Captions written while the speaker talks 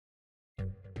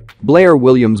Blair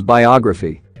Williams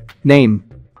biography. Name: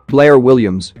 Blair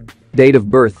Williams. Date of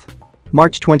birth: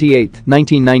 March 28,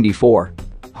 1994.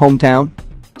 Hometown: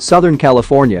 Southern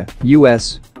California,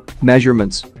 US.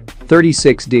 Measurements: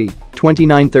 36D,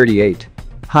 2938.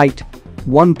 Height: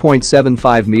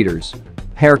 1.75 meters.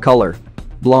 Hair color: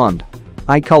 blonde.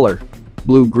 Eye color: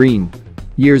 blue-green.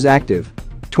 Years active: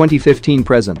 2015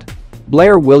 present.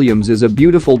 Blair Williams is a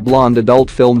beautiful blonde adult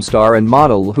film star and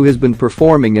model who has been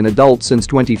performing in adult since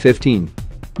 2015.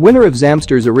 Winner of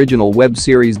Zamster's original web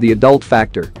series The Adult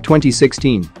Factor,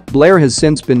 2016, Blair has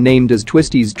since been named as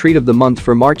Twisty's Treat of the Month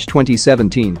for March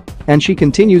 2017, and she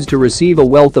continues to receive a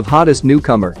wealth of Hottest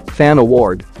Newcomer, Fan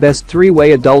Award, Best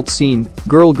Three-Way Adult Scene,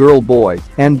 Girl Girl Boy,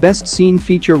 and Best Scene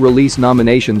Feature Release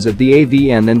nominations at the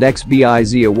AVN and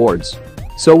XBIZ Awards.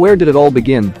 So where did it all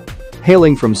begin?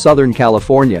 Hailing from Southern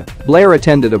California, Blair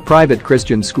attended a private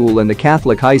Christian school and a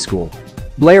Catholic high school.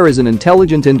 Blair is an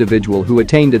intelligent individual who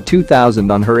attained a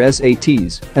 2000 on her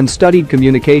SATs and studied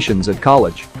communications at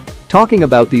college. Talking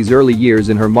about these early years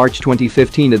in her March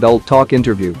 2015 Adult Talk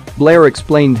interview, Blair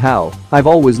explained how, "I've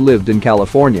always lived in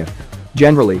California.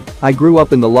 Generally, I grew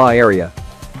up in the law area.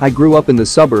 I grew up in the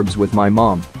suburbs with my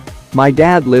mom. My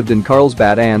dad lived in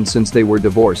Carlsbad, and since they were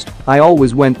divorced, I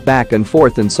always went back and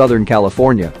forth in Southern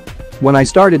California. When I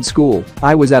started school,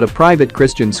 I was at a private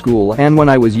Christian school, and when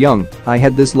I was young, I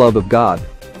had this love of God.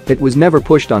 It was never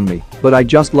pushed on me, but I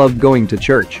just loved going to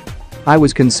church. I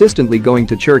was consistently going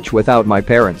to church without my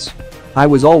parents. I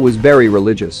was always very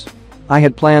religious. I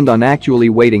had planned on actually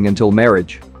waiting until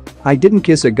marriage. I didn't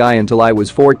kiss a guy until I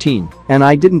was 14, and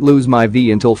I didn't lose my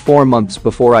V until 4 months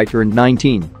before I turned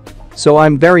 19. So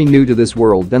I'm very new to this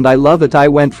world, and I love it. I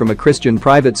went from a Christian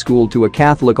private school to a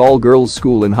Catholic all-girls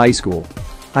school in high school.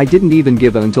 I didn't even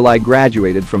give a until I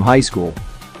graduated from high school.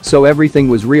 So everything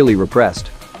was really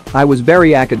repressed. I was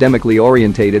very academically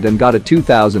orientated and got a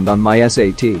 2000 on my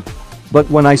SAT. But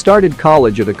when I started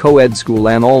college at a co-ed school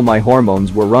and all my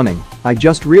hormones were running, I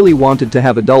just really wanted to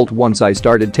have adult. Once I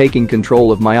started taking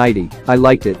control of my ID, I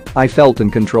liked it, I felt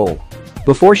in control."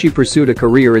 Before she pursued a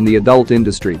career in the adult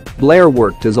industry, Blair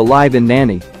worked as a live-in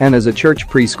nanny and as a church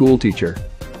preschool teacher.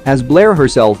 As Blair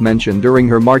herself mentioned during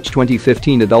her March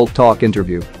 2015 Adult Talk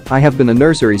interview, "I have been a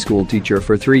nursery school teacher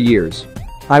for 3 years.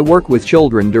 I work with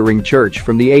children during church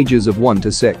from the ages of 1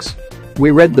 to 6.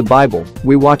 We read the Bible,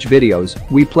 we watch videos,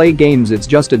 we play games. It's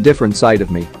just a different side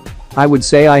of me. I would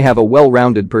say I have a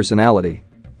well-rounded personality.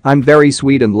 I'm very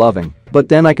sweet and loving, but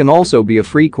then I can also be a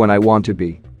freak when I want to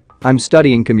be. I'm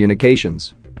studying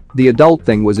communications." The adult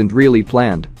thing wasn't really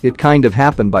planned, it kind of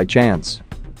happened by chance.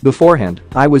 "Beforehand,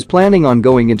 I was planning on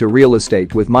going into real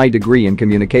estate with my degree in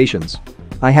communications.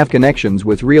 I have connections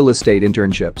with real estate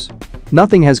internships.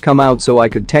 Nothing has come out, so I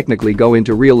could technically go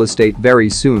into real estate very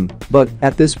soon, but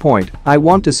at this point, I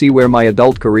want to see where my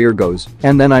adult career goes,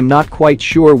 and then I'm not quite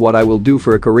sure what I will do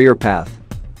for a career path."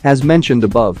 As mentioned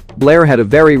above, Blair had a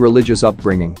very religious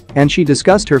upbringing, and she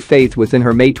discussed her faith within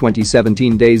her May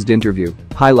 2017 Dazed interview,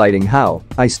 highlighting how,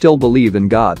 "I still believe in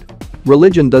God.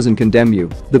 Religion doesn't condemn you,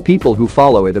 the people who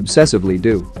follow it obsessively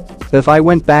do. If I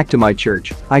went back to my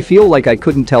church, I feel like I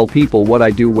couldn't tell people what I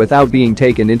do without being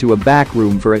taken into a back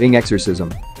room for an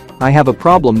exorcism. I have a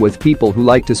problem with people who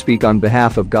like to speak on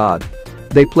behalf of God.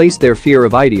 They place their fear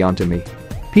of ID onto me.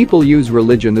 People use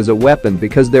religion as a weapon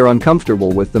because they're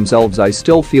uncomfortable with themselves. I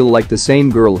still feel like the same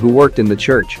girl who worked in the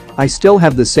church. I still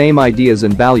have the same ideas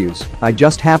and values, I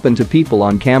just happen to people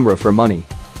on camera for money."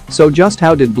 So just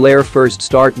how did Blair first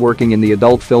start working in the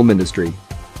adult film industry?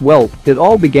 Well, it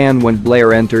all began when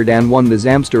Blair entered and won the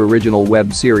Zamster original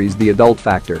web series The Adult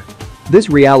Factor. This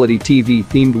reality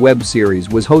TV-themed web series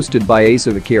was hosted by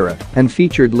Asa Akira and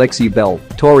featured Lexi Bell,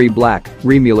 Tori Black,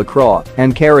 Remy LaCroix,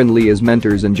 and Karen Lee as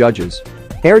mentors and judges.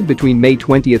 Aired between May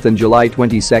 20th and July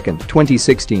 22,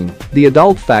 2016, The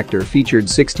Adult Factor featured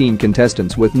 16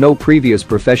 contestants with no previous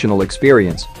professional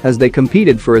experience as they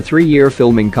competed for a 3-year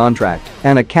filming contract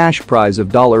and a cash prize of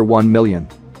 $1 million.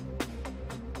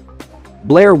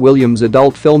 Blair Williams'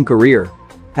 adult film career.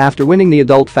 After winning The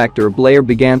Adult Factor, Blair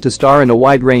began to star in a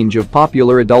wide range of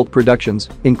popular adult productions,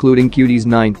 including Cuties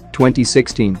 9,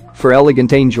 2016, for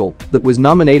Elegant Angel, that was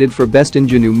nominated for Best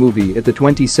Ingenue Movie at the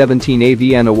 2017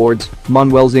 AVN Awards,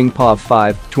 Manuel's Ing Pa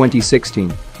 5,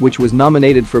 2016, which was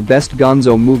nominated for Best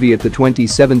Gonzo Movie at the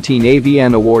 2017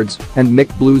 AVN Awards, and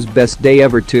Mick Blue's Best Day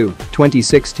Ever 2,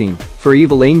 2016, for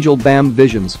Evil Angel Bam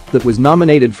Visions, that was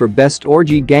nominated for Best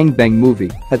Orgy Gangbang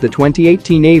Movie at the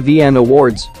 2018 AVN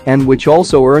Awards, and which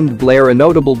also earned Blair a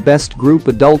notable Best Group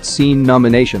Adult Scene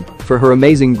nomination for her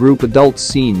amazing group adult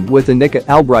scene with Anika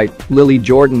Albright, Lily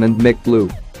Jordan and Mick Blue.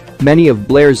 Many of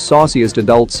Blair's sauciest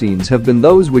adult scenes have been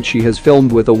those which she has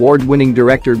filmed with award-winning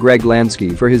director Greg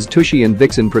Lansky for his Tushy and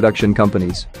Vixen production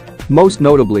companies. Most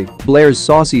notably, Blair's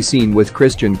saucy scene with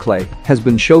Christian Clay has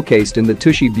been showcased in the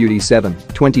Tushy Beauty 7,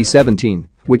 2017,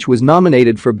 which was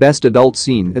nominated for Best Adult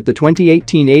Scene at the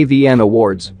 2018 AVN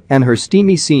Awards, and her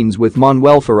steamy scenes with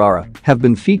Manuel Ferrara have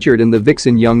been featured in the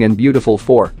Vixen Young and Beautiful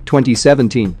 4,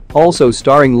 2017, also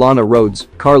starring Lana Rhoades,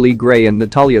 Carly Gray and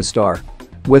Natalia Starr.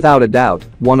 Without a doubt,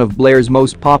 one of Blair's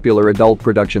most popular adult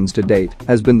productions to date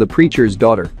has been The Preacher's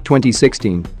Daughter,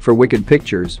 2016, for Wicked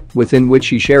Pictures, within which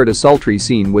she shared a sultry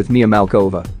scene with Mia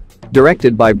Malkova.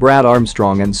 Directed by Brad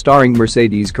Armstrong and starring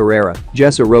Mercedes Carrera,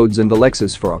 Jessa Rhodes and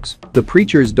Alexis Frox, The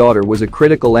Preacher's Daughter was a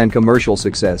critical and commercial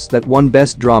success that won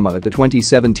Best Drama at the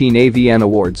 2017 AVN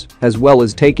Awards, as well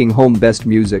as taking home Best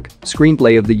Music,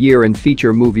 Screenplay of the Year and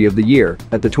Feature Movie of the Year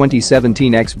at the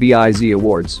 2017 XBIZ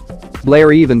Awards.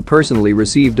 Blair even personally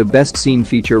received a Best Scene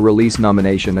Feature Release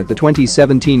nomination at the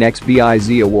 2017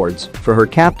 XBIZ Awards for her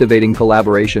captivating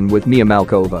collaboration with Mia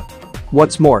Malkova.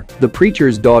 What's more, The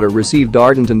Preacher's Daughter received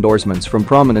ardent endorsements from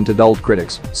prominent adult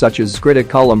critics, such as critic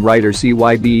column writer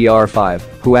CYBER5,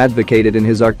 who advocated in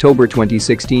his October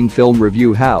 2016 film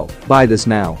review "How, Buy This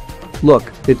Now."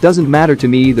 "Look, it doesn't matter to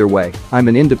me either way, I'm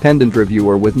an independent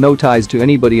reviewer with no ties to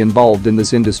anybody involved in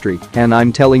this industry, and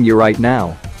I'm telling you right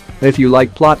now. If you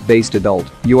like plot-based adult,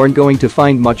 you aren't going to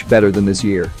find much better than this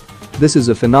year. This is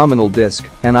a phenomenal disc,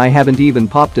 and I haven't even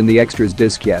popped in the extras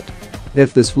disc yet.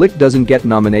 If this flick doesn't get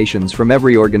nominations from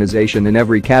every organization in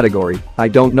every category, I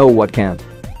don't know what can."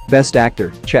 Best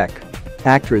Actor, check.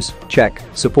 Actress, check.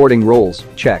 Supporting roles,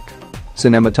 check.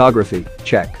 Cinematography,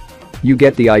 check. You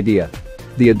get the idea.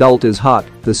 The adult is hot,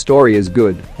 the story is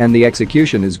good, and the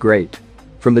execution is great.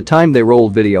 From the time they roll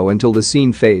video until the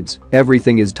scene fades,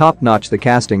 everything is top-notch. The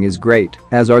casting is great,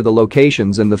 as are the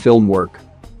locations and the film work.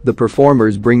 The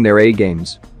performers bring their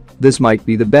A-games. This might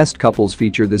be the best couples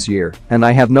feature this year, and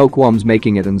I have no qualms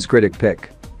making it an critic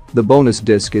pick. The bonus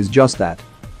disc is just that.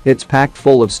 It's packed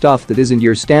full of stuff that isn't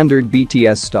your standard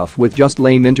BTS stuff with just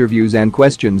lame interviews and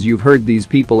questions you've heard these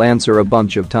people answer a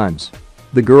bunch of times.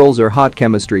 The girls are hot,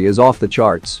 chemistry is off the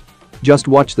charts. Just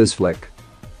watch this flick.